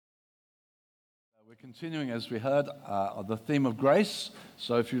We're continuing, as we heard, on the theme of grace.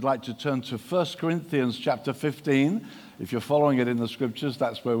 So if you'd like to turn to 1 Corinthians chapter 15, if you're following it in the scriptures,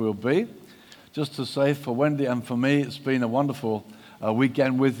 that's where we'll be. Just to say, for Wendy and for me, it's been a wonderful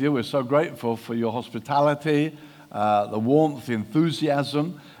weekend with you. We're so grateful for your hospitality, the warmth, the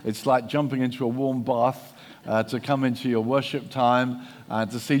enthusiasm. It's like jumping into a warm bath to come into your worship time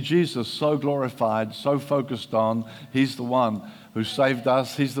and to see Jesus so glorified, so focused on. He's the one who saved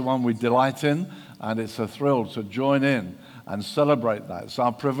us. He's the one we delight in. And it's a thrill to join in and celebrate that. It's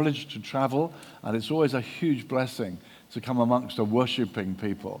our privilege to travel, and it's always a huge blessing to come amongst a worshiping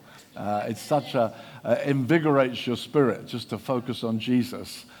people. Invigorates your spirit just to focus on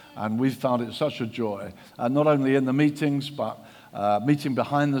Jesus. And we've found it such a joy, not only in the meetings, but meeting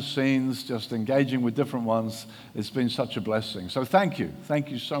behind the scenes, just engaging with different ones. It's been such a blessing. So thank you. Thank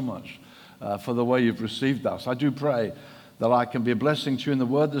you so much for the way you've received us. I do pray that I can be a blessing to you in the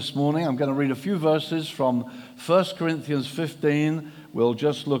Word this morning. I'm going to read a few verses from 1 Corinthians 15. We'll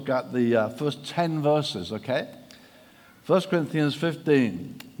just look at the first 10 verses, okay? 1 Corinthians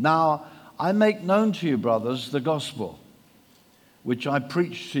 15. Now, I make known to you, brothers, the gospel, which I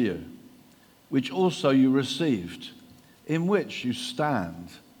preached to you, which also you received, in which you stand,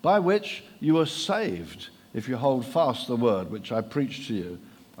 by which you are saved, if you hold fast the word which I preached to you,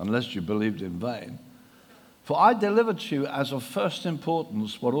 unless you believed in vain. For I delivered to you as of first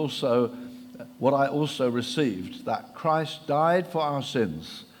importance what I also received, that Christ died for our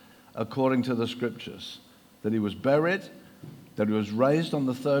sins according to the Scriptures, that he was buried, that he was raised on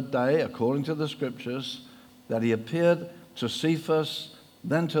the third day according to the Scriptures, that he appeared to Cephas,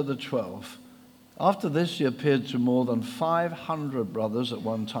 then to the 12. After this he appeared to more than 500 brothers at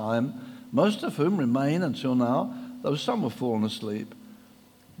one time, most of whom remain until now, though some have fallen asleep.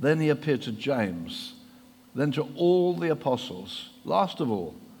 Then he appeared to James, then to all the apostles. Last of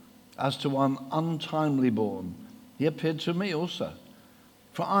all, as to one untimely born, he appeared to me also.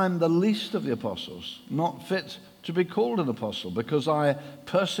 For I am the least of the apostles, not fit to be called an apostle, because I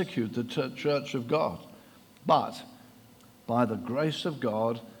persecute the church of God. But by the grace of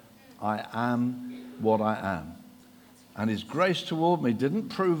God, I am what I am. And his grace toward me didn't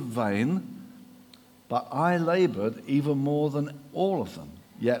prove vain, but I labored even more than all of them.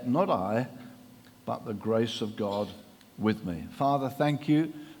 Yet not I, but the grace of God with me. Father, thank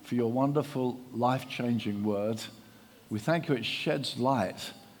you for your wonderful, life-changing word. We thank you it sheds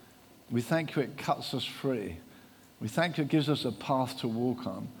light. We thank you it cuts us free. We thank you it gives us a path to walk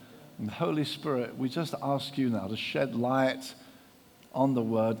on. And Holy Spirit, we just ask you now to shed light on the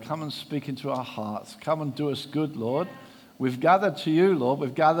word. Come and speak into our hearts. Come and do us good, Lord. We've gathered to you, Lord.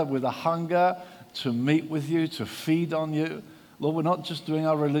 We've gathered with a hunger to meet with you, to feed on you. Lord, we're not just doing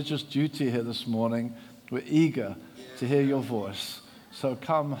our religious duty here this morning. We're eager to hear your voice. So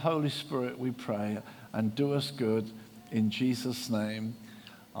come, Holy Spirit, we pray, and do us good in Jesus' name.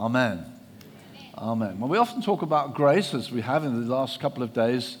 Amen. Amen. Well, we often talk about grace, as we have in the last couple of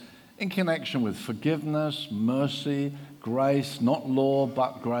days, in connection with forgiveness, mercy, grace, not law,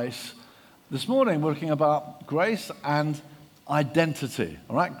 but grace. This morning, we're looking about grace and identity.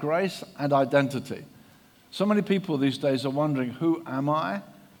 All right? Grace and identity. So many people these days are wondering, who am I?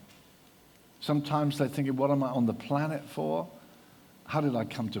 Sometimes they're thinking, what am I on the planet for? How did I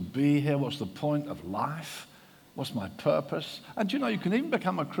come to be here? What's the point of life? What's my purpose? And you know, you can even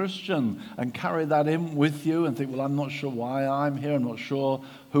become a Christian and carry that in with you and think, well, I'm not sure why I'm here. I'm not sure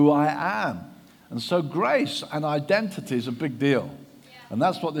who I am. And so grace and identity is a big deal. And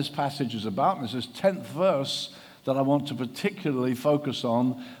that's what this passage is about. And it's this 10th verse that I want to particularly focus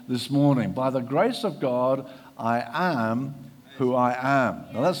on this morning. By the grace of God, I am who I am.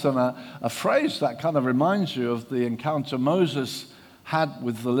 Now that's a phrase that kind of reminds you of the encounter Moses had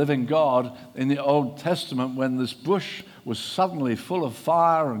with the living God in the Old Testament when this bush was suddenly full of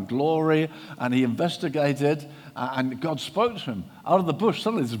fire and glory, and he investigated, and God spoke to him. Out of the bush,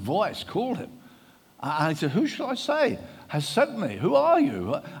 suddenly this voice called him. And he said, who shall I say has sent me? Who are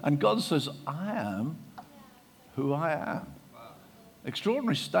you? And God says, I am who I am.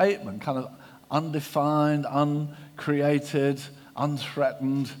 Extraordinary statement, kind of undefined, uncreated,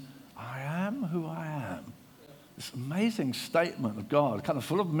 unthreatened. I am who I am. This amazing statement of God, kind of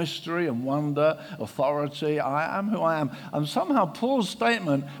full of mystery and wonder, authority. I am who I am. And somehow Paul's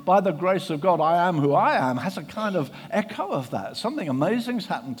statement, by the grace of God, I am who I am, has a kind of echo of that. Something amazing's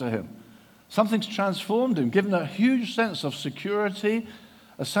happened to him. Something's transformed him, given a huge sense of security,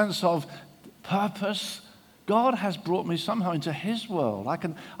 a sense of purpose. God has brought me somehow into his world. I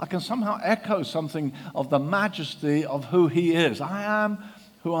can somehow echo something of the majesty of who he is. I am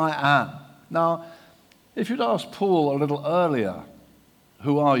who I am. Now, if you'd asked Paul a little earlier,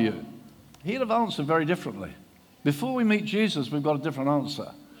 who are you? he'd have answered very differently. Before we meet Jesus, we've got a different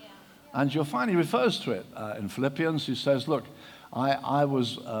answer. And you'll find he refers to it in Philippians. He says, look, I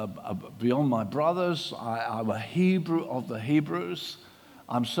was beyond my brothers. I'm a Hebrew of the Hebrews.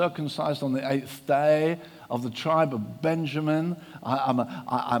 I'm circumcised on the 8th day, of the tribe of Benjamin. I'm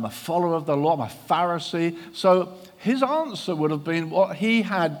a follower of the law. I'm a Pharisee. So his answer would have been what he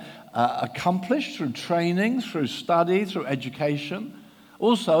had accomplished through training, through study, through education.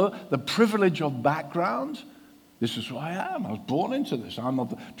 Also, the privilege of background. This is who I am. I was born into this. I'm of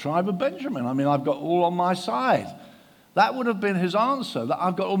the tribe of Benjamin. I mean, I've got all on my side. That would have been his answer, that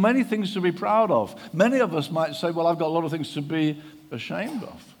I've got many things to be proud of. Many of us might say, well, I've got a lot of things to be ashamed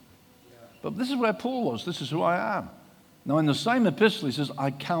of. But this is where Paul was. This is who I am. Now, in the same epistle, he says,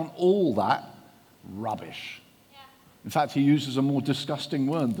 I count all that rubbish. In fact, he uses a more disgusting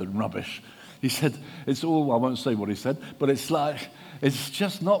word than rubbish. He said, it's all, I won't say what he said, but it's like, it's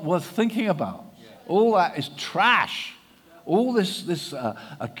just not worth thinking about. All that is trash. All this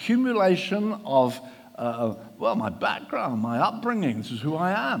accumulation of, my background, my upbringing, this is who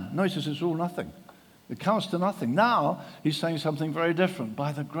I am. No, he says it's all nothing. It counts to nothing. Now, he's saying something very different.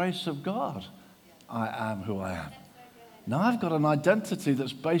 By the grace of God, I am who I am. Now I've got an identity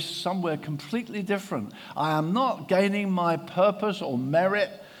that's based somewhere completely different. I am not gaining my purpose or merit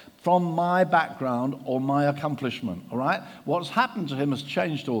from my background or my accomplishment, all right? What's happened to him has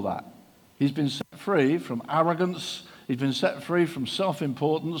changed all that. He's been set free from arrogance. He's been set free from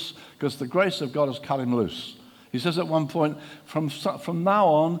self-importance because the grace of God has cut him loose. He says at one point, from now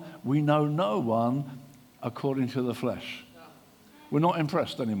on, we know no one according to the flesh. We're not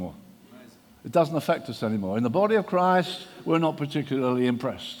impressed anymore. It doesn't affect us anymore. In the body of Christ, we're not particularly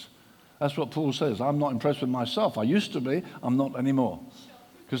impressed. That's what Paul says. I'm not impressed with myself. I used to be. I'm not anymore.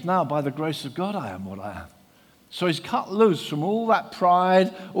 Because now, by the grace of God, I am what I am. So he's cut loose from all that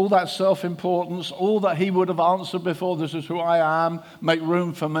pride, all that self-importance, all that he would have answered before. This is who I am. Make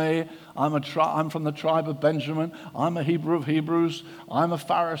room for me. I'm from the tribe of Benjamin. I'm a Hebrew of Hebrews. I'm a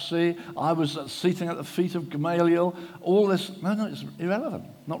Pharisee. I was seating at the feet of Gamaliel. All this, no, it's irrelevant.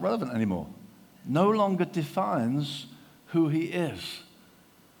 Not relevant anymore. No longer defines who he is.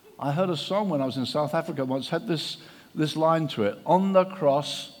 I heard a song when I was in South Africa once, had this line to it. On the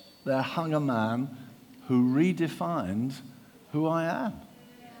cross, there hung a man who redefined who I am.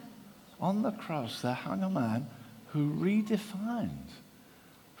 On the cross, there hung a man who redefined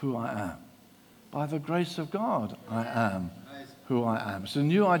who I am. By the grace of God, I am who I am. It's a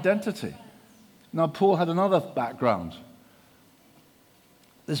new identity. Now, Paul had another background.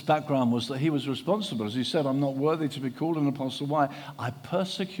 This background was that he was responsible. As he said, I'm not worthy to be called an apostle. Why? I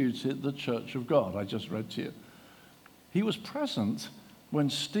persecuted the church of God. I just read to you. He was present when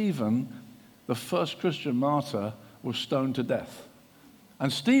Stephen, the first Christian martyr, was stoned to death.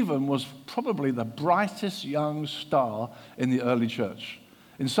 And Stephen was probably the brightest young star in the early church.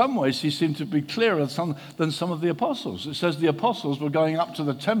 In some ways, he seemed to be clearer than some of the apostles. It says the apostles were going up to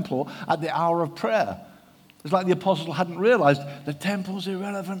the temple at the hour of prayer. It's like the apostles hadn't realized the temple's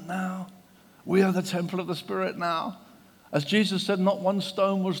irrelevant now. We are the temple of the Spirit now. As Jesus said, not one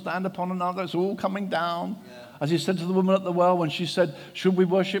stone will stand upon another. It's all coming down. Yeah. As he said to the woman at the well when she said, should we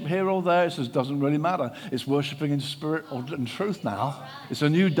worship here or there? He says, it doesn't really matter. It's worshiping in spirit or in truth now. It's a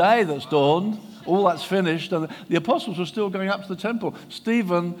new day that's dawned. All that's finished. And the apostles were still going up to the temple.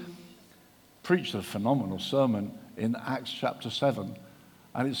 Stephen preached a phenomenal sermon in Acts chapter 7.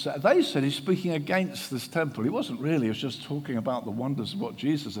 And they said he's speaking against this temple. He wasn't really. He was just talking about the wonders of what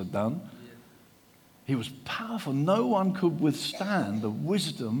Jesus had done. He was powerful. No one could withstand the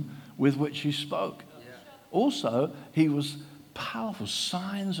wisdom with which he spoke. Also, he was powerful.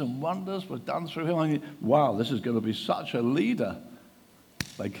 Signs and wonders were done through him. I mean, wow, this is going to be such a leader.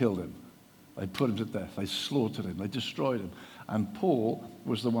 They killed him. They put him to death. They slaughtered him. They destroyed him. And Paul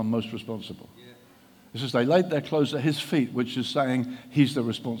was the one most responsible. It says they laid their clothes at his feet, which is saying he's the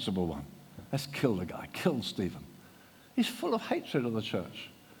responsible one. Let's kill the guy. Kill Stephen. He's full of hatred of the church.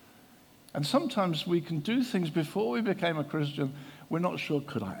 And sometimes we can do things before we became a Christian. We're not sure,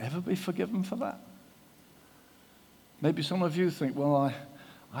 could I ever be forgiven for that? Maybe some of you think, well,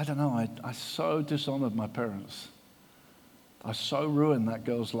 I don't know, I so dishonored my parents. I so ruined that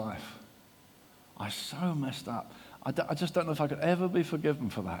girl's life. I so messed up. I just don't know if I could ever be forgiven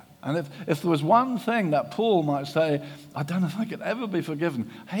for that. And if there was one thing that Paul might say, I don't know if I could ever be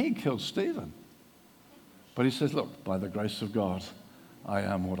forgiven. Hey, he killed Stephen. But he says, look, by the grace of God, I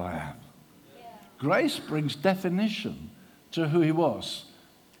am what I am. Yeah. Grace brings definition to who he was.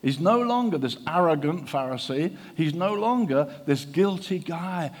 He's no longer this arrogant Pharisee. He's no longer this guilty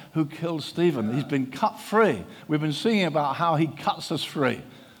guy who killed Stephen. He's been cut free. We've been singing about how he cuts us free.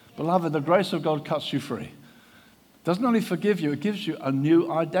 Beloved, the grace of God cuts you free. It doesn't only forgive you, it gives you a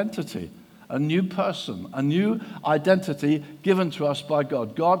new identity, a new person, a new identity given to us by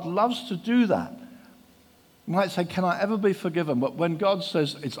God. God loves to do that. You might say, can I ever be forgiven? But when God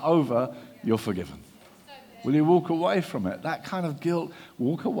says it's over, you're forgiven. Will you walk away from it? That kind of guilt,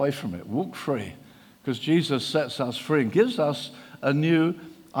 walk away from it. Walk free. Because Jesus sets us free and gives us a new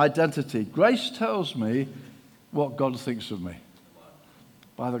identity. Grace tells me what God thinks of me.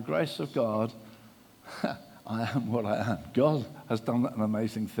 By the grace of God, I am what I am. God has done an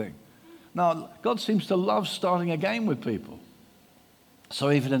amazing thing. Now, God seems to love starting again with people.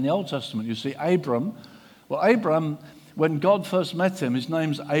 So even in the Old Testament, you see Abram. Well, Abram, when God first met him, his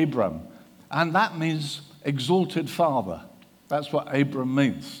name's Abram. And that means exalted father. That's what Abram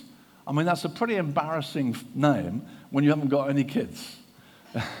means. I mean, that's a pretty embarrassing name when you haven't got any kids.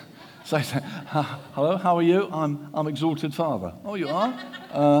 So I say, hello, how are you? I'm exalted father. Oh, you are?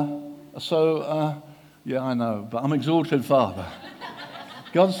 Yeah, I know, but I'm exalted father.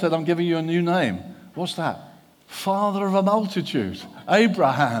 God said, I'm giving you a new name. What's that? Father of a multitude.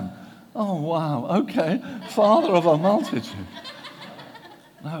 Abraham. Oh, wow, okay. Father of a multitude.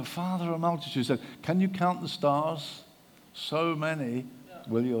 No, Father of a multitude. He said, can you count the stars? So many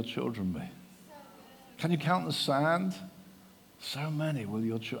will your children be. Can you count the sand? So many will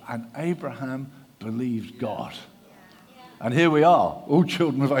your children. And Abraham believed God. And here we are, all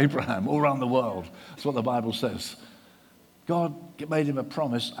children of Abraham, all around the world. That's what the Bible says. God made him a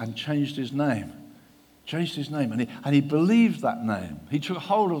promise and changed his name. Changed his name. And he believed that name. He took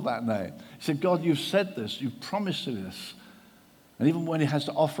hold of that name. He said, God, you've said this. You've promised me this. And even when he has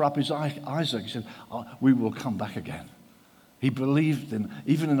to offer up his Isaac, he said, oh, we will come back again. He believed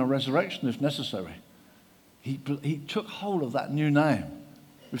even in a resurrection if necessary. He took hold of that new name.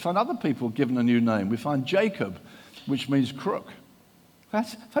 We find other people given a new name. We find Jacob, which means crook.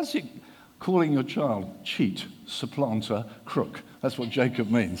 Fancy calling your child cheat, supplanter, crook. That's what Jacob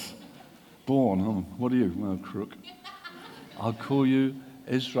means. Born, what are you? Well, crook. I'll call you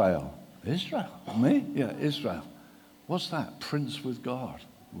Israel. Israel? Me? Yeah, Israel. What's that? Prince with God.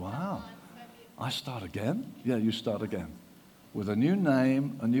 Wow. I start again? Yeah, you start again. With a new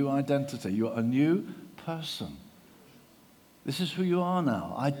name, a new identity. You're a new person. This is who you are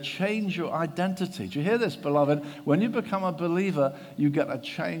now. I change your identity. Do you hear this, beloved? When you become a believer, you get a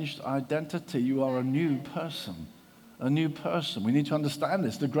changed identity. You are a new person. A new person. We need to understand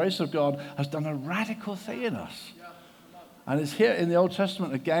this. The grace of God has done a radical thing in us. And it's here in the Old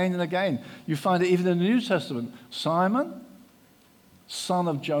Testament again and again. You find it even in the New Testament. Simon, son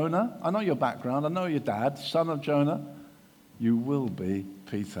of Jonah. I know your background. I know your dad. Son of Jonah. You will be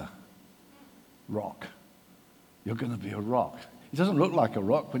Peter. Rock. You're going to be a rock. He doesn't look like a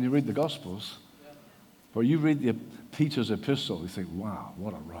rock when you read the Gospels. But you read Peter's epistle, you think, wow,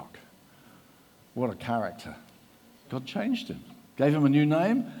 what a rock. What a character. God changed him. Gave him a new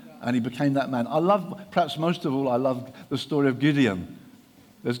name, and he became that man. Perhaps most of all, I love the story of Gideon.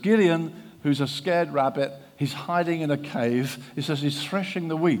 There's Gideon, who's a scared rabbit. He's hiding in a cave. He says he's threshing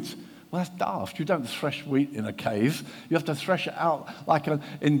the wheat. Well, that's daft. You don't thresh wheat in a cave. You have to thresh it out like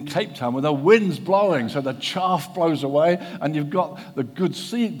in Cape Town when the wind's blowing, so the chaff blows away and you've got the good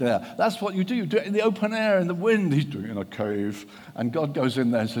seed there. That's what you do. You do it in the open air, in the wind. He's doing it in a cave. And God goes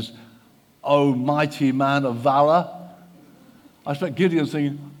in there and says, "Oh, mighty man of valor." I expect Gideon's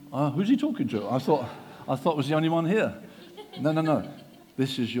thinking, who's he talking to? I thought it was the only one here. No.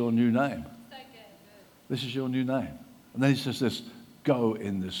 This is your new name. This is your new name. And then he says this, "Go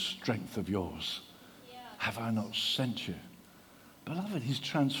in the strength of yours. Have I not sent you?" Beloved, he's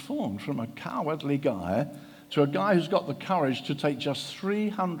transformed from a cowardly guy to a guy who's got the courage to take just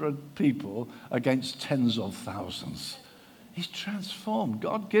 300 people against tens of thousands. He's transformed.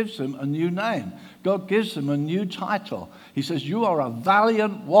 God gives him a new name. God gives him a new title. He says, you are a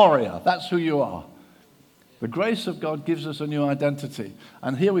valiant warrior. That's who you are. The grace of God gives us a new identity.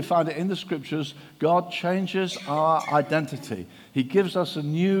 And here we find it in the scriptures. God changes our identity. He gives us a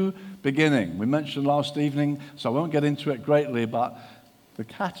new beginning. We mentioned last evening, so I won't get into it greatly, but the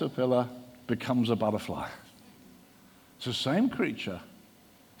caterpillar becomes a butterfly. It's the same creature,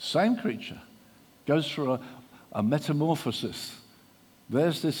 goes through a metamorphosis.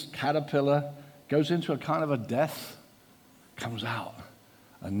 There's this caterpillar, goes into a kind of a death, comes out,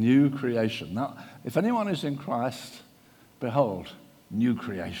 a new creation. Now, if anyone is in Christ, behold, new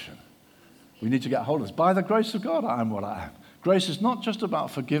creation. We need to get hold of this. By the grace of God, I am what I am. Grace is not just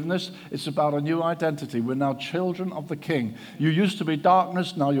about forgiveness, it's about a new identity. We're now children of the King. You used to be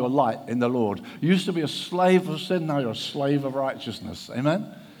darkness, now you're light in the Lord. You used to be a slave of sin, now you're a slave of righteousness. Amen?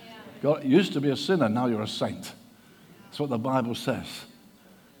 Yeah. God, you used to be a sinner, now you're a saint. That's what the Bible says.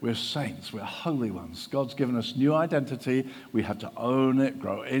 We're saints. We're holy ones. God's given us new identity. We have to own it,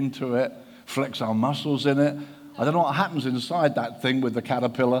 grow into it, flex our muscles in it. I don't know what happens inside that thing with the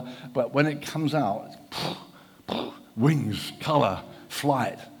caterpillar, but when it comes out, it's wings, color,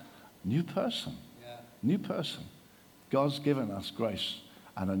 flight. New person. New person. God's given us grace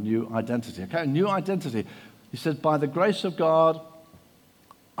and a new identity. Okay, a new identity. He says, by the grace of God,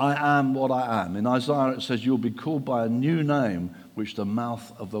 I am what I am. In Isaiah it says, you'll be called by a new name which the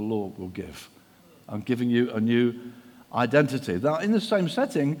mouth of the Lord will give. I'm giving you a new identity. Now, in the same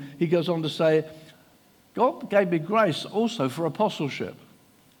setting, he goes on to say, God gave me grace also for apostleship.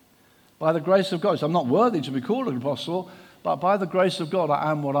 By the grace of God. So I'm not worthy to be called an apostle, but by the grace of God, I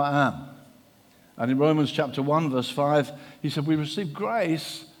am what I am. And in Romans chapter 1, verse 5, he said, we received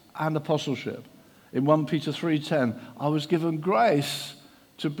grace and apostleship. In 1 Peter 3:10, I was given grace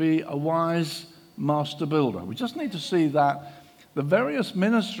to be a wise master builder. We just need to see that the various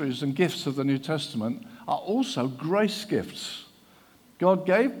ministries and gifts of the New Testament are also grace gifts. God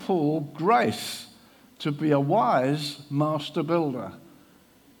gave Paul grace to be a wise master builder.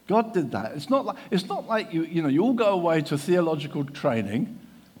 God did that. It's not like you all go away to theological training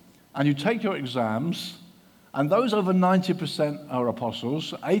and you take your exams, and those over 90% are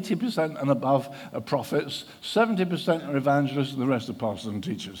apostles, 80% and above are prophets, 70% are evangelists, and the rest are pastors and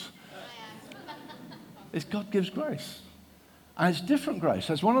teachers. It's God gives grace. And it's different grace.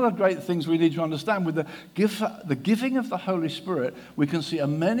 That's one of the great things we need to understand. With the giving of the Holy Spirit, we can see a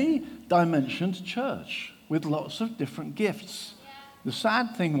many-dimensioned church with lots of different gifts. The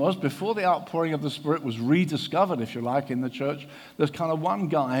sad thing was, before the outpouring of the Spirit was rediscovered, if you like, in the church, there's kind of one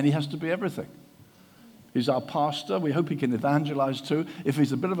guy, and he has to be everything. He's our pastor. We hope he can evangelize too. If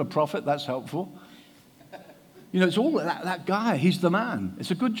he's a bit of a prophet, that's helpful. It's all that guy. He's the man.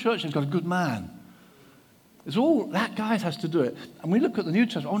 It's a good church. It's got a good man. It's all that guy has to do it. And we look at the New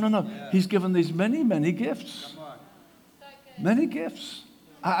Testament. Oh, no. Yeah. He's given these many, many gifts. Many gifts.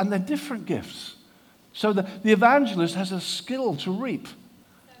 And they're different gifts. So the evangelist has a skill to reap.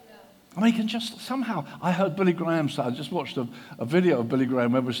 I mean, he can just somehow. I heard Billy Graham say, I just watched a video of Billy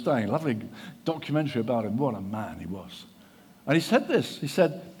Graham where we're staying. A lovely documentary about him. What a man he was. And he said this. He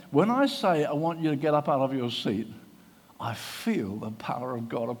said, when I say I want you to get up out of your seat, I feel the power of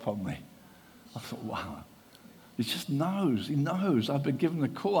God upon me. I thought, wow. He just knows. He knows. I've been given the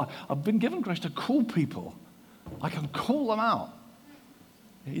call. I've been given grace to call people. I can call them out.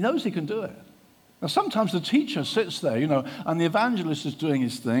 He knows he can do it. Now, sometimes the teacher sits there, and the evangelist is doing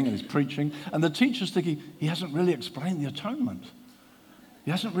his thing and he's preaching, and the teacher's thinking, he hasn't really explained the atonement.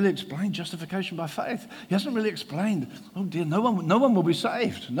 He hasn't really explained justification by faith. He hasn't really explained, oh dear, no one will be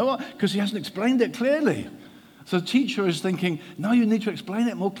saved. No one, because he hasn't explained it clearly. So the teacher is thinking, no, you need to explain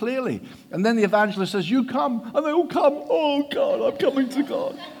it more clearly. And then the evangelist says, you come. And they all come. Oh, God, I'm coming to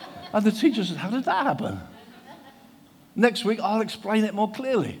God. And the teacher says, how did that happen? Next week, I'll explain it more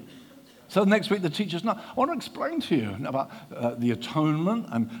clearly. So next week, the teacher's I want to explain to you about the atonement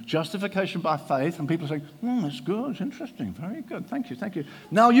and justification by faith. And people say, it's good, it's interesting, very good, thank you.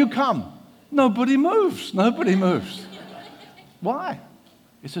 Now you come. Nobody moves. Why?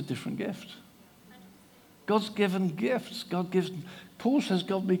 It's a different gift. God's given gifts. Paul says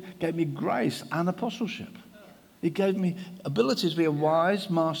God gave me grace and apostleship. He gave me ability to be a wise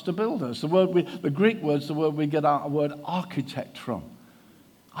master builder. It's the Greek word's the word we get our word architect from.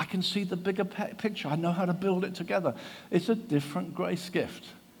 I can see the bigger picture. I know how to build it together. It's a different grace gift.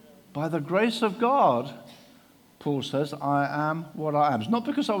 By the grace of God, Paul says, I am what I am. It's not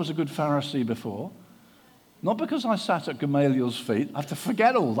because I was a good Pharisee before. Not because I sat at Gamaliel's feet. I have to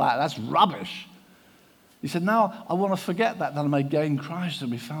forget all that. That's rubbish. He said, now I want to forget that I may gain Christ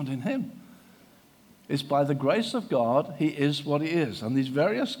and be found in him. It's by the grace of God, he is what he is. And these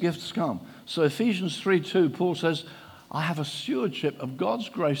various gifts come. So Ephesians 3:2, Paul says, I have a stewardship of God's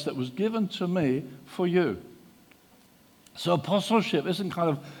grace that was given to me for you. So apostleship isn't kind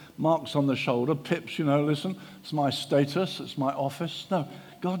of marks on the shoulder, pips, listen, it's my status, it's my office. No,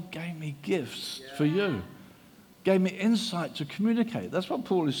 God gave me gifts for you. Gave me insight to communicate. That's what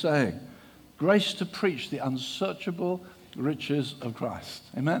Paul is saying. Grace to preach the unsearchable riches of Christ.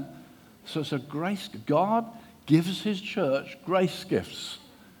 Amen? So it's a grace. God gives his church grace gifts.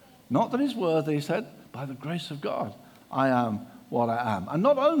 Not that he's worthy, he said, by the grace of God. I am what I am. And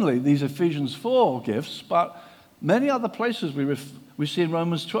not only these Ephesians 4 gifts, but many other places we see in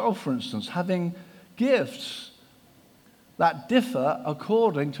Romans 12, for instance, having gifts that differ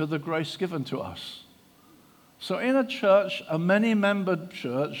according to the grace given to us. So in a church, a many-membered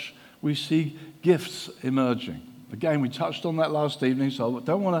church, we see gifts emerging. Again, we touched on that last evening, so I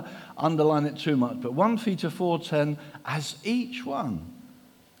don't want to underline it too much. But 1 Peter 4:10, as each one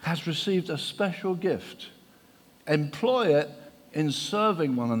has received a special gift. Employ it in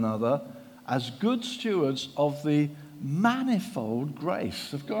serving one another as good stewards of the manifold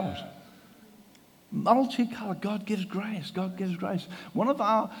grace of God. Multicolored. God gives grace. God gives grace. One of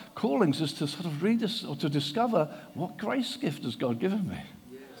our callings is to sort of read this, or to discover, what grace gift has God given me?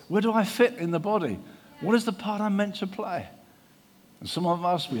 Where do I fit in the body? What is the part I'm meant to play? And some of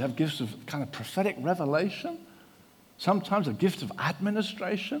us, we have gifts of kind of prophetic revelation. Sometimes a gift of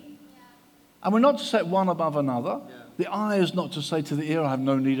administration. And we're not to set one above another. The eye is not to say to the ear, I have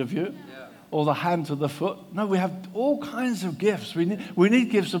no need of you. Or the hand to the foot. No, we have all kinds of gifts. We need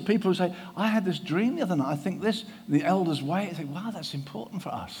gifts of people who say, I had this dream the other night. I think this, the elders wait. I think, wow, that's important for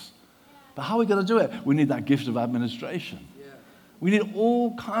us. But how are we going to do it? We need that gift of administration. We need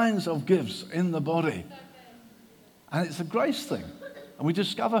all kinds of gifts in the body. And it's a grace thing. And we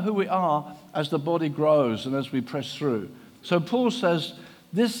discover who we are as the body grows and as we press through. So Paul says,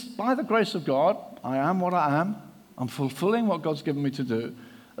 this, by the grace of God, I am what I am. I'm fulfilling what God's given me to do.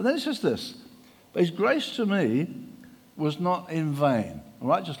 And then it says this, but his grace to me was not in vain. All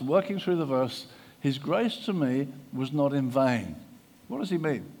right, just working through the verse, his grace to me was not in vain. What does he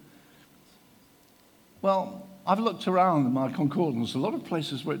mean? Well, I've looked around in my concordance, a lot of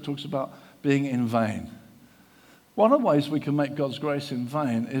places where it talks about being in vain. One of the ways we can make God's grace in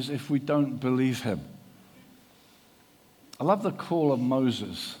vain is if we don't believe him. I love the call of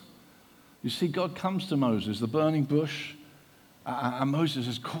Moses. You see, God comes to Moses, the burning bush, and Moses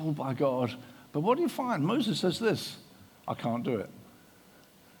is called by God. But what do you find? Moses says this, I can't do it.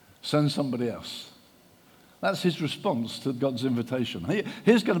 Send somebody else. That's his response to God's invitation.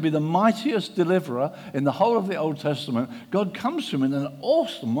 Here's going to be the mightiest deliverer in the whole of the Old Testament. God comes to him in an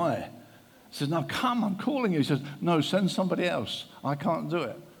awesome way. He says, now come, I'm calling you. He says, no, send somebody else. I can't do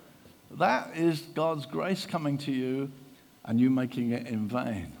it. That is God's grace coming to you and you making it in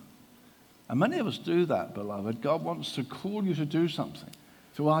vain. And many of us do that, beloved. God wants to call you to do something.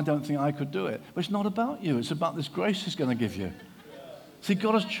 So, well, I don't think I could do it. But it's not about you. It's about this grace he's going to give you. See,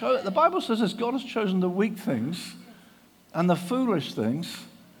 God has chosen, the Bible says this, God has chosen the weak things and the foolish things.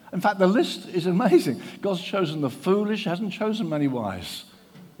 In fact, the list is amazing. God's chosen the foolish, hasn't chosen many wise.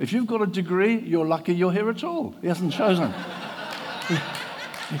 If you've got a degree, you're lucky you're here at all. He hasn't chosen.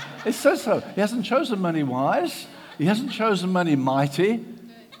 It says so. He hasn't chosen many wise. He hasn't chosen many mighty.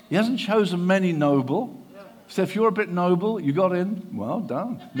 He hasn't chosen many noble. So if you're a bit noble, you got in, well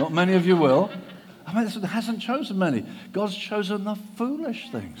done. Not many of you will. I mean, he hasn't chosen many. God's chosen the foolish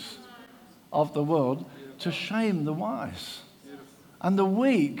things of the world to shame the wise. And the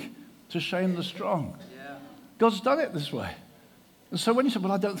weak to shame the strong. God's done it this way. And so when you say,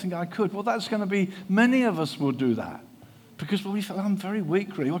 well, I don't think I could, well, that's going to be, many of us will do that. Because we feel, I'm very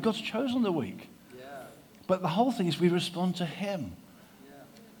weak, really. Well, God's chosen the weak. But the whole thing is we respond to him.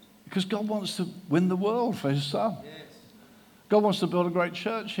 Because God wants to win the world for his son. God wants to build a great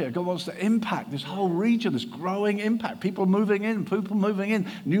church here. God wants to impact this whole region, this growing impact. People moving in,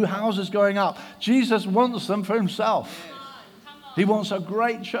 new houses going up. Jesus wants them for himself. He wants a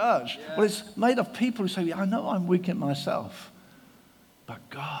great church. Well, it's made of people who say, I know I'm weak in myself. But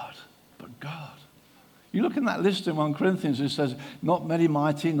God. You look in that list in 1 Corinthians, it says, not many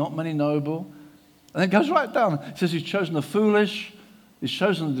mighty, not many noble. And it goes right down. It says he's chosen the foolish, he's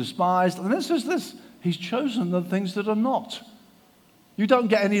chosen the despised. And then it says this, he's chosen the things that are not. You don't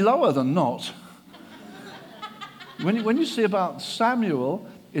get any lower than not. When you see about Samuel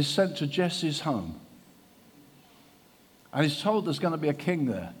is sent to Jesse's home. And he's told there's going to be a king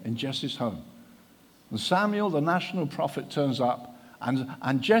there in Jesse's home. And Samuel, the national prophet, turns up.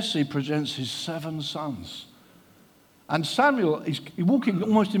 And Jesse presents his 7 sons. And Samuel, he's walking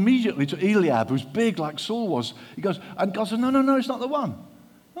almost immediately to Eliab, who's big like Saul was. He goes, and God says, no, he's not the one.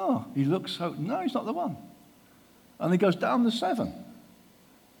 Oh, he looks so, no, he's not the one. And he goes down the 7.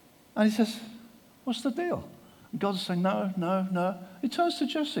 And he says, what's the deal? And God's saying, no. He turns to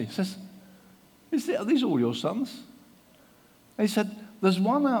Jesse. He says, are these all your sons? And he said, there's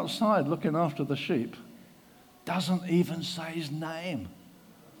one outside looking after the sheep. Doesn't even say his name.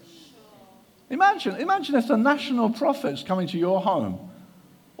 Imagine if the national prophet's coming to your home,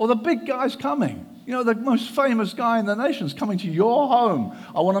 or the big guy's coming. You know, the most famous guy in the nation's coming to your home.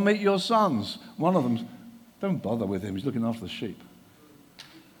 I want to meet your sons. One of them, don't bother with him. He's looking after the sheep.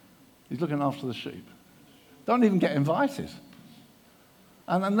 Don't even get invited.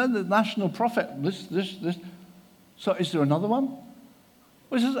 And then the national prophet, this. So is there another one?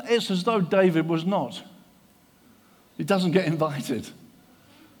 Well, it's as though David was not. He doesn't get invited.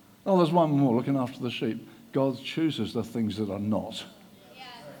 Oh, there's one more looking after the sheep. God chooses the things that are not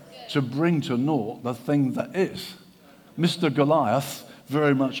to bring to naught the thing that is. Mr. Goliath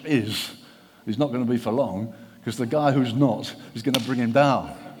very much is. He's not going to be for long, because the guy who's not is going to bring him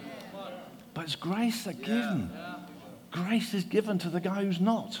down. But it's grace that's given. Grace is given to the guy who's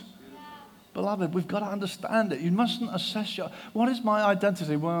not. Beloved, we've got to understand it. You mustn't assess what is my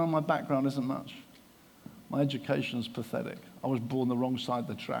identity? Well, my background isn't much. My education is pathetic. I was born the wrong side of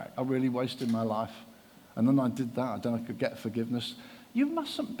the track. I really wasted my life. And then I did that. Then I could get forgiveness. You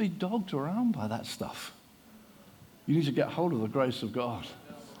mustn't be dogged around by that stuff. You need to get hold of the grace of God.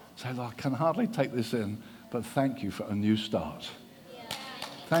 Say, Lord, I can hardly take this in, but thank you for a new start.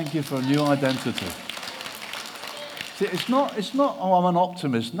 Thank you for a new identity. See, it's not, oh, I'm an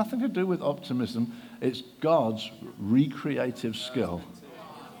optimist. Nothing to do with optimism. It's God's recreative skill.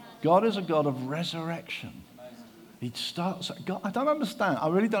 God is a God of resurrection. He starts, God, I don't understand. I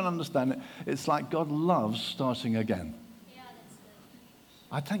really don't understand it. It's like God loves starting again.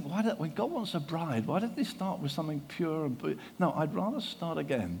 I think, when God wants a bride, why didn't he start with something pure and... No, I'd rather start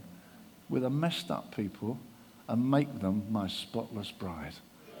again with a messed up people and make them my spotless bride.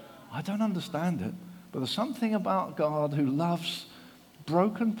 I don't understand it, but there's something about God who loves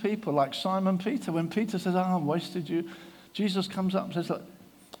broken people like Simon Peter. When Peter says, I wasted you, Jesus comes up and says, look,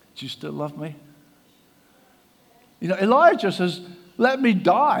 do you still love me? You know, Elijah says, let me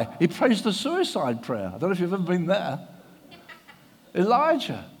die. He prays the suicide prayer. I don't know if you've ever been there.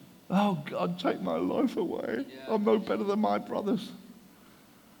 Elijah, oh God, take my life away. I'm no better than my brothers.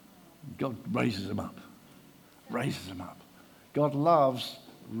 God raises him up. Raises him up. God loves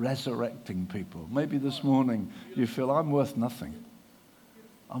resurrecting people. Maybe this morning you feel, I'm worth nothing.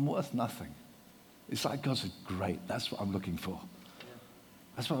 I'm worth nothing. It's like God said, great, that's what I'm looking for.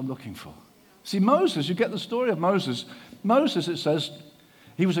 That's what I'm looking for. See, Moses, you get the story of Moses. Moses, it says,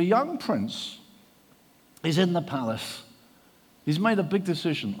 he was a young prince. He's in the palace. He's made a big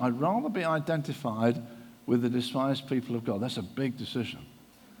decision. I'd rather be identified with the despised people of God. That's a big decision.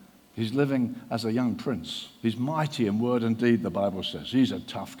 He's living as a young prince. He's mighty in word and deed, the Bible says. He's a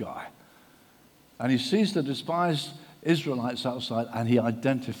tough guy. And he sees the despised Israelites outside, and he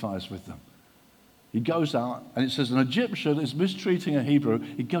identifies with them. He goes out, and it says an Egyptian is mistreating a Hebrew.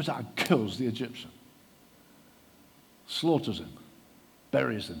 He goes out and kills the Egyptian. Slaughters him.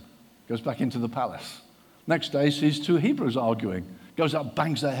 Buries him. Goes back into the palace. Next day, sees two Hebrews arguing. Goes out,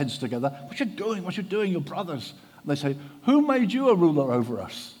 bangs their heads together. What you doing? What you doing? You're brothers. And they say, who made you a ruler over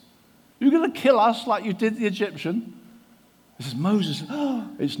us? You're going to kill us like you did the Egyptian? He says, Moses,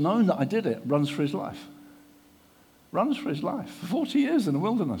 it's known that I did it. Runs for his life. Runs for his life. For 40 years in the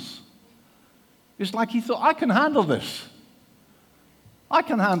wilderness. It's like he thought, I can handle this. I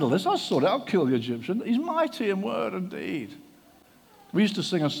can handle this. I'll sort it. I'll kill the Egyptian. He's mighty in word and deed. We used to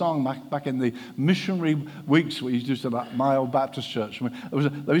sing a song back in the missionary weeks we used to at my old Baptist church.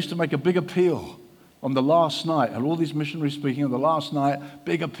 They used to make a big appeal on the last night. And all these missionaries speaking on the last night,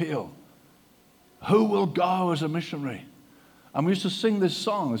 big appeal. Who will go as a missionary? And we used to sing this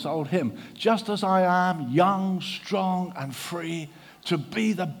song, this old hymn, just as I am, young, strong, and free, to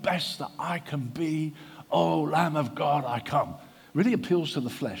be the best that I can be, O Lamb of God, I come. Really appeals to the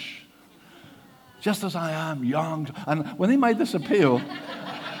flesh. Just as I am, young. And when he made this appeal,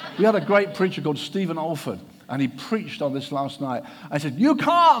 we had a great preacher called Stephen Alford, and he preached on this last night. I said, you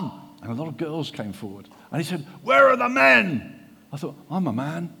come! And a lot of girls came forward. And he said, where are the men? I thought, I'm a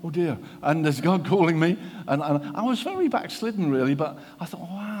man, oh dear. And there's God calling me. And I was very backslidden, really, but I thought,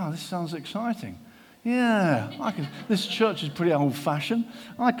 wow, this sounds exciting. Yeah, this church is pretty old-fashioned.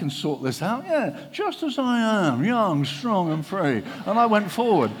 I can sort this out. Yeah, just as I am, young, strong, and free. And I went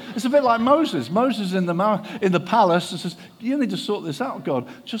forward. It's a bit like Moses. Moses in the palace says, you need to sort this out, God.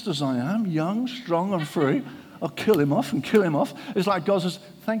 Just as I am, young, strong, and free. I'll kill him off and kill him off. It's like God says,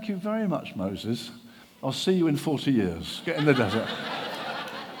 thank you very much, Moses. I'll see you in 40 years. Get in the desert.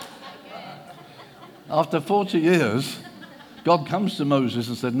 After 40 years, God comes to Moses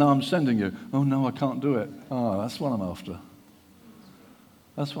and said, no, I'm sending you. Oh, no, I can't do it. Oh, that's what I'm after.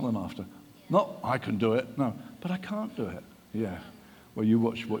 That's what I'm after. Not I can do it. No, but I can't do it. Yeah. Well, you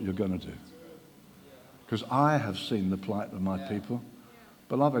watch what you're going to do. Because I have seen the plight of my people.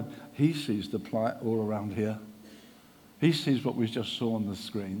 Beloved, he sees the plight all around here. He sees what we just saw on the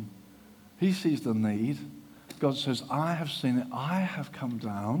screen. He sees the need. God says, I have seen it. I have come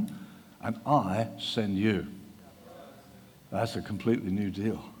down and I send you. That's a completely new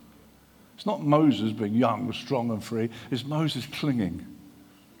deal. It's not Moses being young, strong, and free. It's Moses clinging.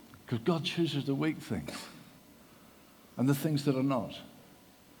 Because God chooses the weak things and the things that are not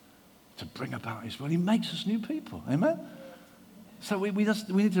to bring about his will. He makes us new people. Amen? So we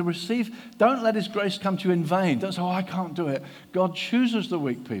need to receive. Don't let his grace come to you in vain. Don't say, oh, I can't do it. God chooses the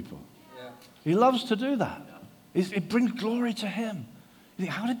weak people. Yeah. He loves to do that. It brings glory to him. You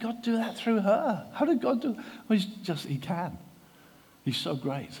think, how did God do that through her? How did God do? Well, he can. He's so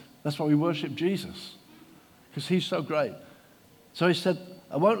great. That's why we worship Jesus, because he's so great. So he said,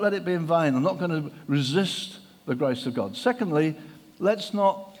 I won't let it be in vain. I'm not going to resist the grace of God. Secondly, let's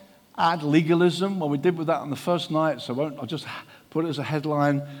not add legalism. Well, we did with that on the first night, so I'll just put it as a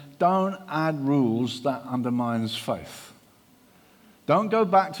headline. Don't add rules that undermines faith. Don't go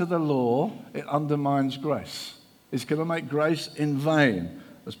back to the law. It undermines grace. It's going to make grace in vain.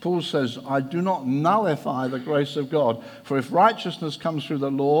 As Paul says, I do not nullify the grace of God. For if righteousness comes through the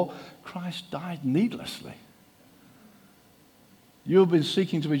law, Christ died needlessly. You have been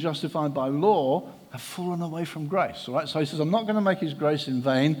seeking to be justified by law, have fallen away from grace. All right? So he says, I'm not going to make his grace in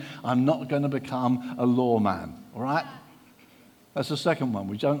vain. I'm not going to become a lawman. All right? That's the second one.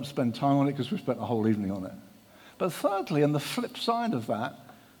 We don't spend time on it because we spent a whole evening on it. But thirdly, on the flip side of that,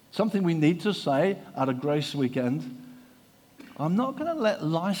 something we need to say at a grace weekend, I'm not going to let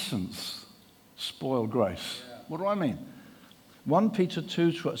license spoil grace. What do I mean? 1 Peter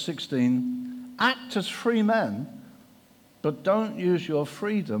 2:16, act as free men, but don't use your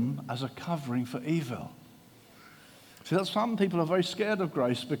freedom as a covering for evil. See, that's some people are very scared of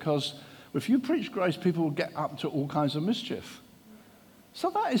grace because if you preach grace, people will get up to all kinds of mischief. So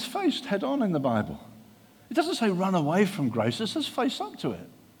that is faced head on in the Bible. It doesn't say run away from grace, it says face up to it.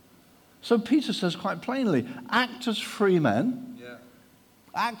 So Peter says quite plainly, act as free men. Yeah.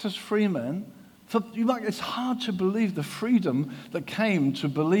 Act as free men. It's hard to believe the freedom that came to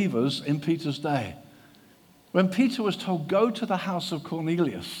believers in Peter's day. When Peter was told, go to the house of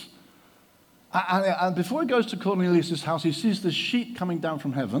Cornelius. And before he goes to Cornelius' house, he sees this sheet coming down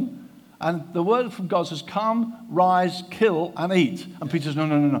from heaven. And the word from God says, come, rise, kill, and eat. And Peter says,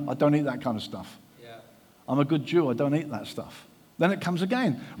 no, I don't eat that kind of stuff. Yeah. I'm a good Jew, I don't eat that stuff. Then it comes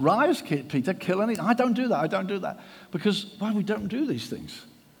again. Rise, Peter, kill and eat. I don't do that. Because, well, we don't do these things.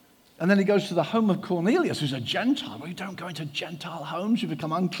 And then he goes to the home of Cornelius, who's a Gentile. Well, you don't go into Gentile homes, you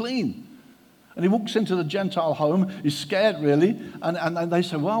become unclean. And he walks into the Gentile home. He's scared, really. And they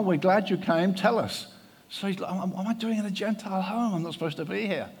say, well, we're glad you came. Tell us. So he's like, what am I doing in a Gentile home? I'm not supposed to be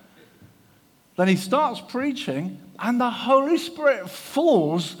here. Then he starts preaching, and the Holy Spirit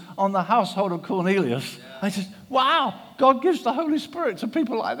falls on the household of Cornelius. Yeah. And he says, wow, God gives the Holy Spirit to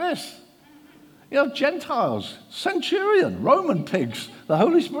people like this. You know, Gentiles, centurion, Roman pigs. The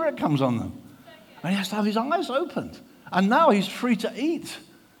Holy Spirit comes on them. And he has to have his eyes opened. And now he's free to eat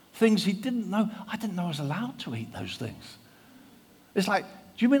things he didn't know. I didn't know I was allowed to eat those things. It's like,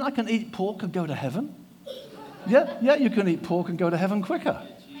 do you mean I can eat pork and go to heaven? Yeah, you can eat pork and go to heaven quicker.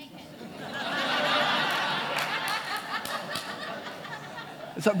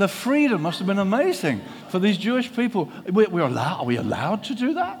 It's like the freedom must have been amazing for these Jewish people. Are we allowed to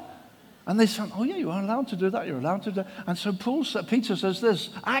do that? And they said, oh yeah, you are allowed to do that. You're allowed to do that. And so Peter says this,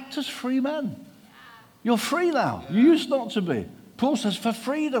 act as free men. You're free now. You used not to be. Paul says, for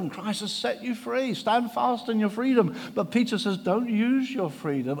freedom, Christ has set you free. Stand fast in your freedom. But Peter says, don't use your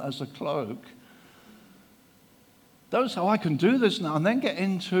freedom as a cloak. Don't say, oh, I can do this now, and then get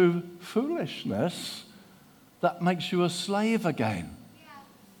into foolishness that makes you a slave again.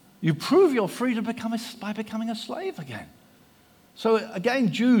 You prove your freedom by becoming a slave again. So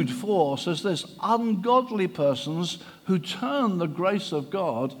again, Jude 4 says this, ungodly persons who turn the grace of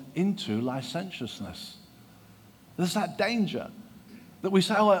God into licentiousness. There's that danger that we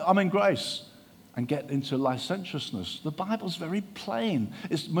say, oh, I'm in grace, and get into licentiousness. The Bible's very plain.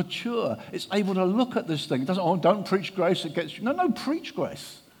 It's mature. It's able to look at this thing. It doesn't, oh, don't preach grace. It gets you. No, preach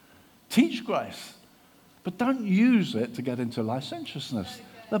grace. Teach grace. But don't use it to get into licentiousness.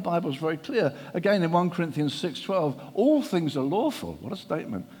 The Bible's very clear. Again, in 1 Corinthians 6:12, all things are lawful. What a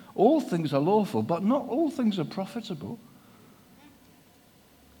statement. All things are lawful, but not all things are profitable.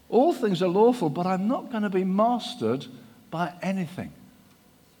 All things are lawful, but I'm not going to be mastered by anything.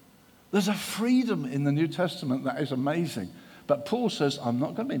 There's a freedom in the New Testament that is amazing. But Paul says, I'm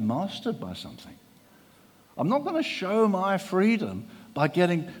not going to be mastered by something. I'm not going to show my freedom by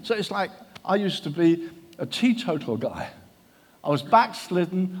getting... So it's like I used to be a teetotal guy. I was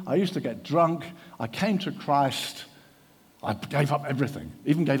backslidden. I used to get drunk. I came to Christ. I gave up everything.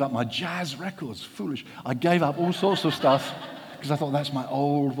 Even gave up my jazz records. Foolish. I gave up all sorts of stuff because I thought that's my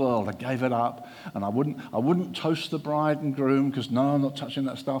old world. I gave it up. And I wouldn't toast the bride and groom because no, I'm not touching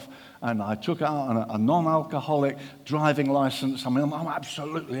that stuff. And I took out a non-alcoholic driving license. I mean, I'm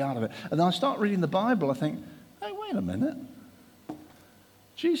absolutely out of it. And then I start reading the Bible. I think, hey, wait a minute.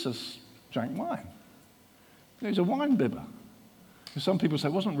 Jesus drank wine. He was a wine bibber. Some people say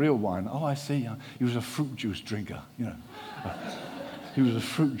it wasn't real wine. Oh, I see. He was a fruit juice drinker, you know. He was a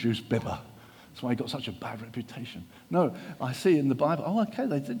fruit juice bibber. That's why he got such a bad reputation. No, I see in the Bible, oh, okay,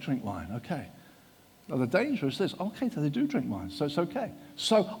 they did drink wine, okay. Now, the danger is this, okay, so they do drink wine, so it's okay.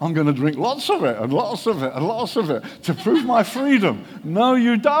 So I'm going to drink lots of it and lots of it and lots of it to prove my freedom. No,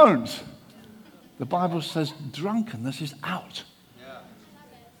 you don't. The Bible says drunkenness is out.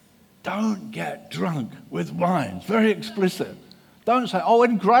 Don't get drunk with wine. It's very explicit. Don't say, oh,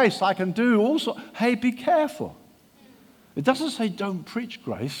 in grace I can do all sorts. Hey, be careful. It doesn't say don't preach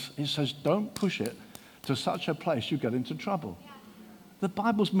grace. It says don't push it to such a place you get into trouble. The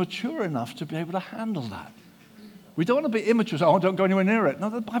Bible's mature enough to be able to handle that. We don't want to be immature. Say, oh, don't go anywhere near it. No,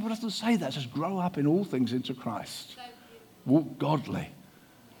 the Bible doesn't say that. It says grow up in all things into Christ. Walk godly.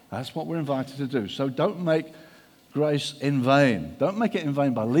 That's what we're invited to do. So don't make grace in vain. Don't make it in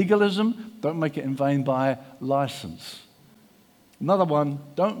vain by legalism. Don't make it in vain by license. Another one,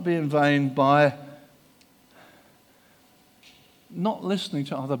 don't be in vain by not listening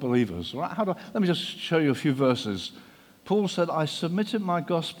to other believers. Right? Let me just show you a few verses. Paul said, I submitted my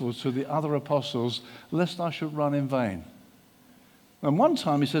gospel to the other apostles lest I should run in vain. And one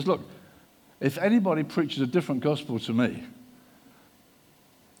time he says, look, if anybody preaches a different gospel to me,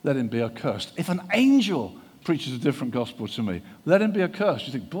 let him be accursed. If an angel preaches a different gospel to me, let him be accursed.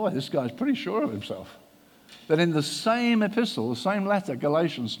 You think, boy, this guy's pretty sure of himself. Then in the same epistle, the same letter,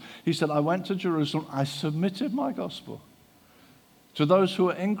 Galatians, he said, I went to Jerusalem, I submitted my gospel to those who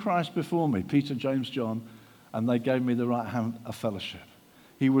were in Christ before me, Peter, James, John, and they gave me the right hand of fellowship.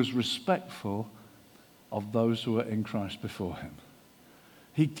 He was respectful of those who were in Christ before him.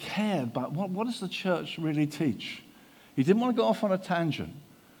 He cared about what does the church really teach? He didn't want to go off on a tangent,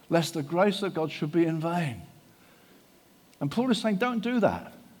 lest the grace of God should be in vain. And Paul is saying, don't do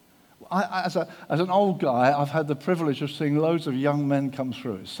that. As an old guy, I've had the privilege of seeing loads of young men come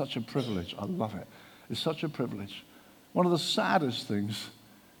through. It's such a privilege. I love it. It's such a privilege. One of the saddest things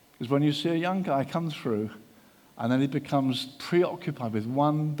is when you see a young guy come through and then he becomes preoccupied with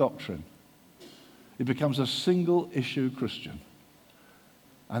one doctrine. He becomes a single-issue Christian.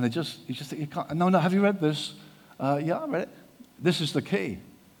 And you just think, you can't. No, have you read this? Yeah, I read it. This is the key.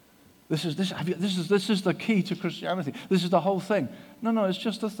 This is the key to Christianity. This is the whole thing. No, it's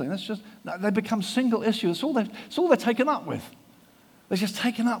just a thing. They become single issue. It's all they're taken up with. They're just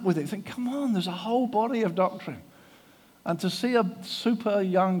taken up with it. Think, come on, there's a whole body of doctrine. And to see a super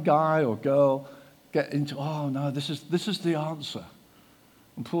young guy or girl get into, oh no, this is the answer.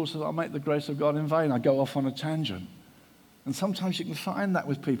 And Paul says, I'll make the grace of God in vain. I go off on a tangent. And sometimes you can find that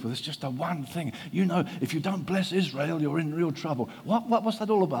with people. It's just a one thing. You know, if you don't bless Israel, you're in real trouble. What's that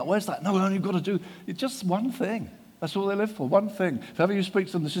all about? Where's that? No, all you've got to do, it's just one thing. That's all they live for, one thing. If ever you speak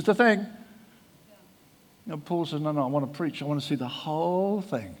to them, this is the thing. You know, Paul says, no, I want to preach. I want to see the whole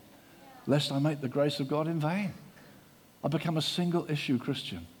thing, lest I make the grace of God in vain. I become a single-issue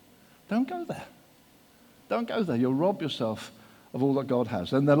Christian. Don't go there. Don't go there. You'll rob yourself of all that God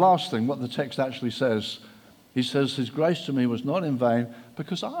has. And the last thing, what the text actually says, he says, his grace to me was not in vain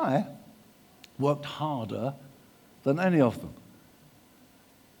because I worked harder than any of them.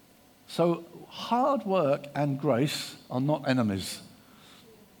 So hard work and grace are not enemies.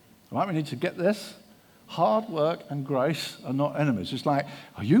 Right? We need to get this. Hard work and grace are not enemies. It's like,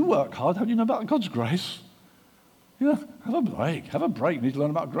 oh, you work hard. How do you know about God's grace? Yeah, have a break. Have a break. You need to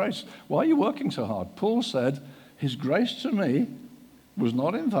learn about grace. Why are you working so hard? Paul said, his grace to me was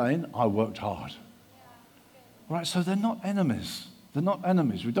not in vain. I worked hard. Right, so they're not enemies. They're not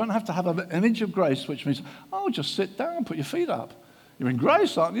enemies. We don't have to have an image of grace, which means, oh, just sit down, put your feet up. You're in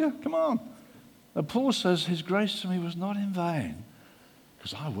grace, aren't you? Come on. And Paul says, his grace to me was not in vain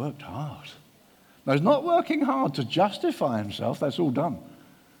because I worked hard. Now, he's not working hard to justify himself. That's all done.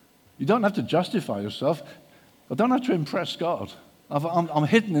 You don't have to justify yourself. I don't have to impress God. I'm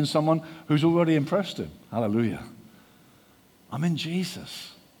hidden in someone who's already impressed him. Hallelujah. I'm in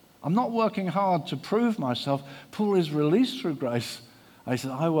Jesus. I'm not working hard to prove myself. Paul is released through grace. And he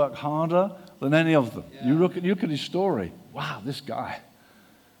said, I work harder than any of them. Yeah. You look at his story. Wow, this guy.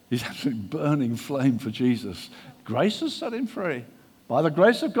 He's absolutely burning flame for Jesus. Grace has set him free. By the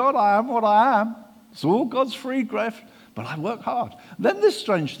grace of God, I am what I am. It's all God's free gift, but I work hard. Then this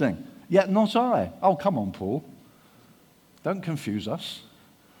strange thing, yet not I. Oh, come on, Paul. Don't confuse us.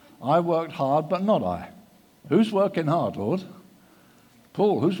 I worked hard, but not I. Who's working hard, Lord?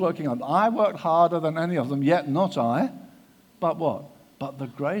 Paul, who's working hard? I worked harder than any of them, yet not I. But what? But the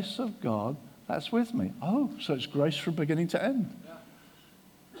grace of God that's with me. Oh, so it's grace from beginning to end. Yeah.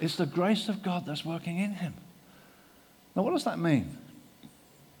 It's the grace of God that's working in him. Now, what does that mean?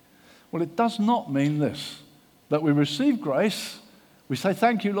 Well, it does not mean this, that we receive grace, we say,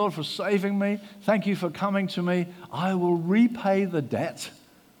 thank you, Lord, for saving me. Thank you for coming to me. I will repay the debt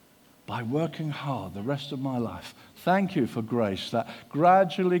by working hard the rest of my life. Thank you for grace that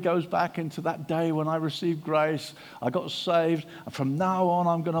gradually goes back into that day when I received grace. I got saved, and from now on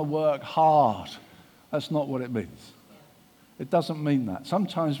I'm going to work hard. That's not what it means. It doesn't mean that.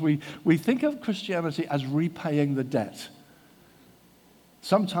 Sometimes we think of Christianity as repaying the debt.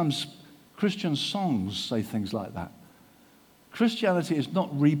 Sometimes Christian songs say things like that. Christianity is not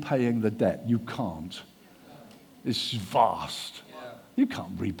repaying the debt. You can't. It's vast. You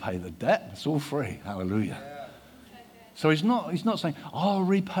can't repay the debt. It's all free. Hallelujah. So he's not saying, I'll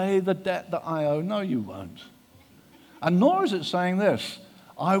repay the debt that I owe. No, you won't. And nor is it saying this.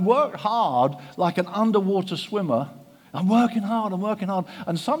 I work hard like an underwater swimmer. I'm working hard,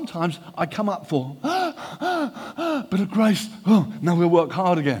 and sometimes I come up for bit of grace. Oh, now we'll work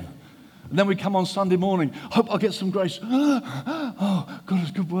hard again. And then we come on Sunday morning. Hope I'll get some grace. Oh, God,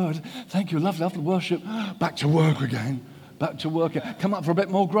 it's a good word. Thank you. Lovely worship. Back to work again. Back to work. Come up for a bit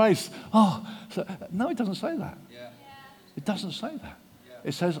more grace. No, it doesn't say that. It doesn't say that.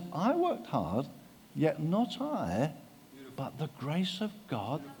 It says, I worked hard, yet not I, but the grace of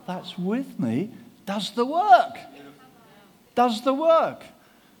God that's with me does the work. Does the work.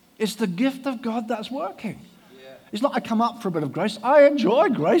 It's the gift of God that's working. It's not I come up for a bit of grace. I enjoy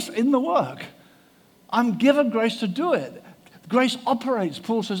grace in the work. I'm given grace to do it. Grace operates.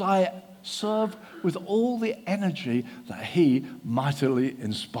 Paul says, I serve with all the energy that he mightily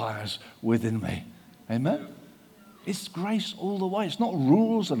inspires within me. Amen? It's grace all the way. It's not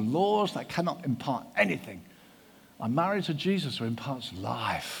rules and laws that cannot impart anything. I'm married to Jesus who imparts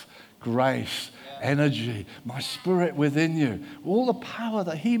life, grace, energy, my spirit within you, all the power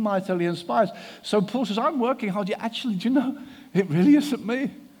that he mightily inspires. So Paul says, I'm working hard. Do you know, it really isn't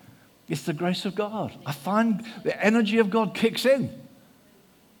me. It's the grace of God. I find the energy of God kicks in.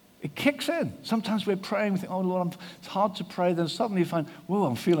 It kicks in. Sometimes we're praying, we think, oh Lord, it's hard to pray. Then suddenly you find, whoa,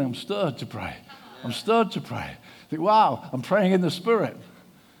 I'm stirred to pray. I'm stirred to pray. You think, wow, I'm praying in the Spirit.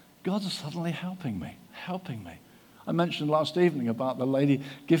 God's suddenly helping me. I mentioned last evening about the lady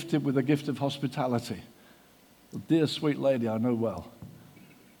gifted with the gift of hospitality. A dear, sweet lady I know well.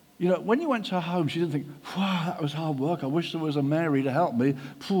 You know, when you went to her home, she didn't think, wow, that was hard work. I wish there was a Mary to help me.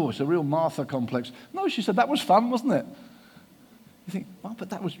 It's a real Martha complex. No, she said, that was fun, wasn't it? You think, well,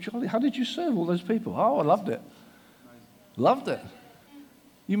 but that was jolly. How did you serve all those people? Oh, I loved it. Loved it.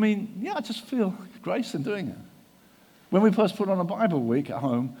 You mean, yeah, I just feel grace in doing it. When we first put on a Bible week at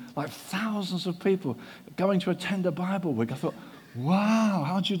home, like thousands of people going to attend a Bible week, I thought, wow,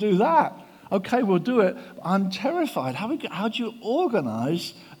 how'd you do that? Okay, we'll do it. I'm terrified. How do you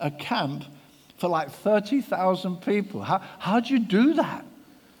organize a camp for like 30,000 people? How do you do that?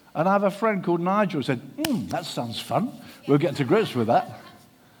 And I have a friend called Nigel who said, that sounds fun. We'll get to grips with that.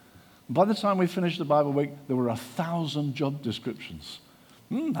 By the time we finished the Bible week, there were 1,000 job descriptions.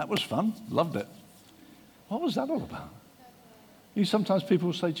 That was fun. Loved it. What was that all about? Sometimes people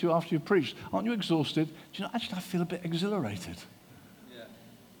will say to you after you've preached, aren't you exhausted? Do you know, actually, I feel a bit exhilarated. Yeah.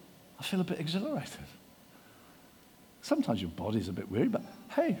 I feel a bit exhilarated. Sometimes your body's a bit weary, but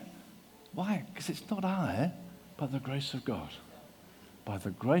hey, why? Because it's not I, but the grace of God. By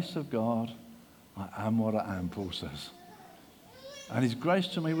the grace of God, I am what I am, Paul says. And his grace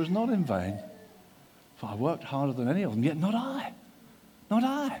to me was not in vain, for I worked harder than any of them, yet not I,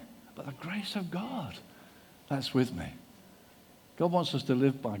 but the grace of God that's with me. God wants us to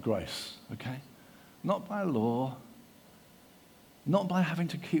live by grace, okay? Not by law, not by having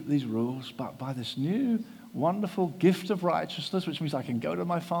to keep these rules, but by this new, wonderful gift of righteousness, which means I can go to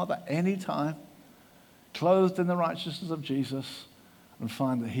my Father anytime, clothed in the righteousness of Jesus, and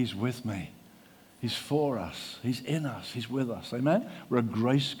find that he's with me. He's for us. He's in us. He's with us. Amen? We're a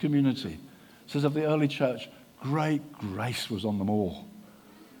grace community. It says of the early church, great grace was on them all.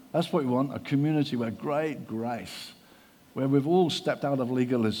 That's what we want, a community where great grace, where we've all stepped out of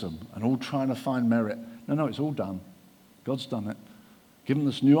legalism and all trying to find merit. No, it's all done. God's done it. Give them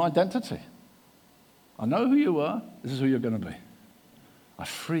this new identity. I know who you were. This is who you're going to be. I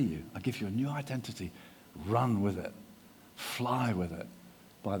free you. I give you a new identity. Run with it. Fly with it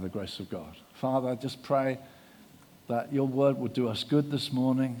by the grace of God. Father, I just pray that your word will do us good this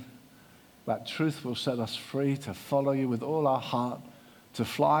morning, that truth will set us free to follow you with all our heart, to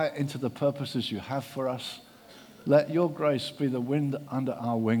fly into the purposes you have for us. Let your grace be the wind under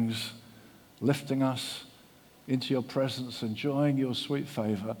our wings, lifting us into your presence, enjoying your sweet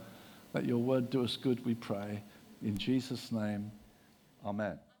favor. Let your word do us good, we pray. In Jesus' name,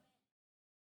 amen.